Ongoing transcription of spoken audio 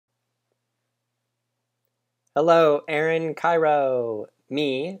Hello, Aaron, Kyro.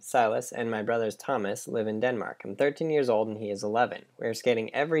 Me, Silas, and my brothers Thomas live in Denmark. I'm 13 years old and he is 11. We're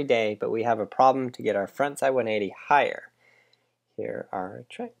skating every day, but we have a problem to get our frontside 180 higher. Here are our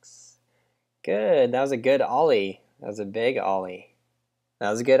tricks. Good, that was a good ollie. That was a big ollie. That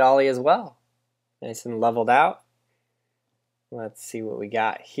was a good ollie as well. Nice and leveled out. Let's see what we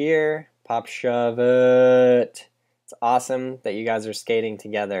got here. Pop shove it. It's awesome that you guys are skating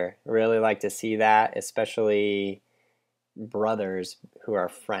together. I really like to see that, especially brothers who are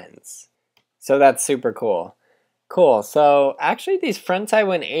friends. So that's super cool. Cool, so actually these frontside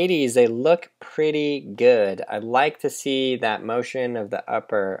 180s, they look pretty good. I like to see that motion of the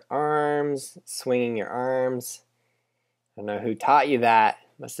upper arms, swinging your arms. I don't know who taught you that.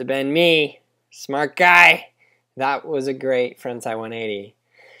 Must have been me. Smart guy. That was a great frontside 180.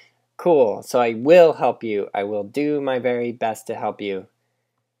 Cool, so I will help you. I will do my very best to help you.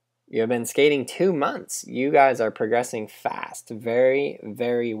 You have been skating 2 months. You guys are progressing fast. Very,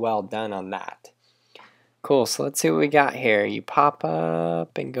 very well done on that. Cool, so let's see what we got here. You pop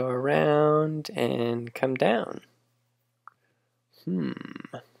up and go around and come down. And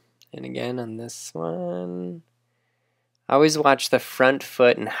again on this one. I always watch the front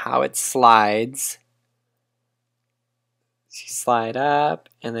foot and how it slides. You slide up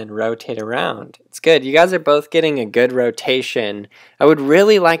and then rotate around. It's good. You guys are both getting a good rotation. I would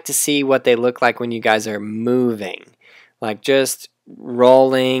really like to see what they look like when you guys are moving. Like just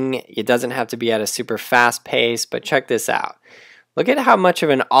rolling. It doesn't have to be at a super fast pace, but check this out. Look at how much of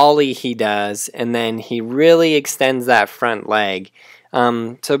an ollie he does, and then he really extends that front leg.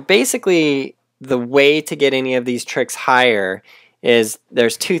 So basically, the way to get any of these tricks higher is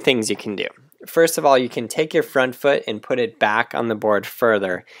there's 2 things you can do. First of all, you can take your front foot and put it back on the board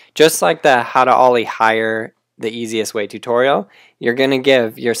further. Just like the how to ollie higher the easiest way tutorial, you're going to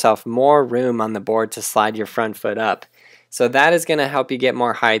give yourself more room on the board to slide your front foot up. So that is going to help you get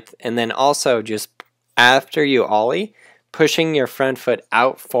more height. And then also just after you ollie, pushing your front foot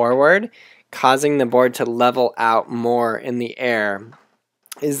out forward, causing the board to level out more in the air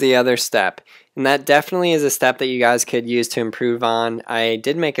is the other step. And that definitely is a step that you guys could use to improve on. I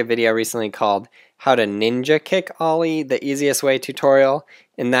did make a video recently called How to Ninja Kick Ollie, the easiest way tutorial.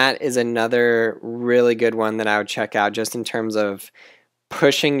 And that is another really good one that I would check out just in terms of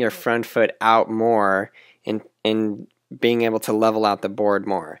pushing your front foot out more and being able to level out the board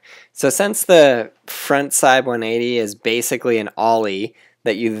more. So since the front side 180 is basically an ollie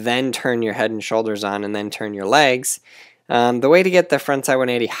that you then turn your head and shoulders on and then turn your legs, the way to get the frontside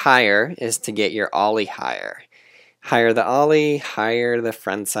 180 higher is to get your ollie higher. Higher the ollie, higher the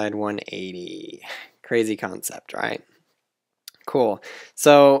frontside 180. Crazy concept, right? Cool.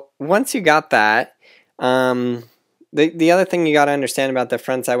 So once you got that, the other thing you got to understand about the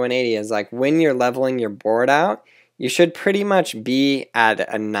frontside 180 is like when you're leveling your board out, you should pretty much be at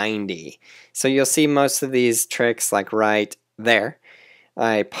a 90. So you'll see most of these tricks like right there.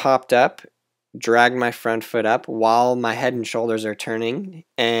 I popped up, drag my front foot up while my head and shoulders are turning,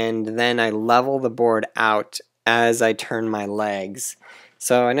 and then I level the board out as I turn my legs.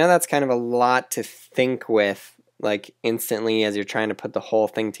 So I know that's kind of a lot to think with like instantly as you're trying to put the whole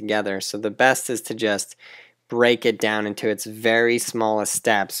thing together. So the best is to just break it down into its very smallest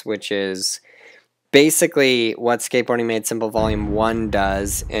steps, which is basically what Skateboarding Made Simple Volume 1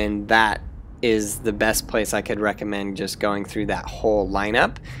 does, and that is the best place I could recommend just going through that whole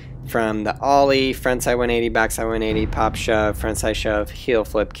lineup. From the ollie, frontside 180, backside 180, pop shove, frontside shove, heel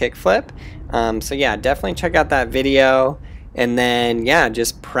flip, kick flip. So yeah, definitely check out that video. And then yeah,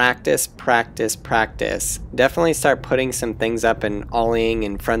 just practice, practice, practice. Definitely start putting some things up and ollieing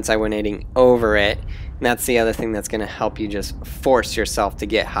and frontside 180 over it. And that's the other thing that's going to help you just force yourself to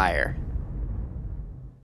get higher.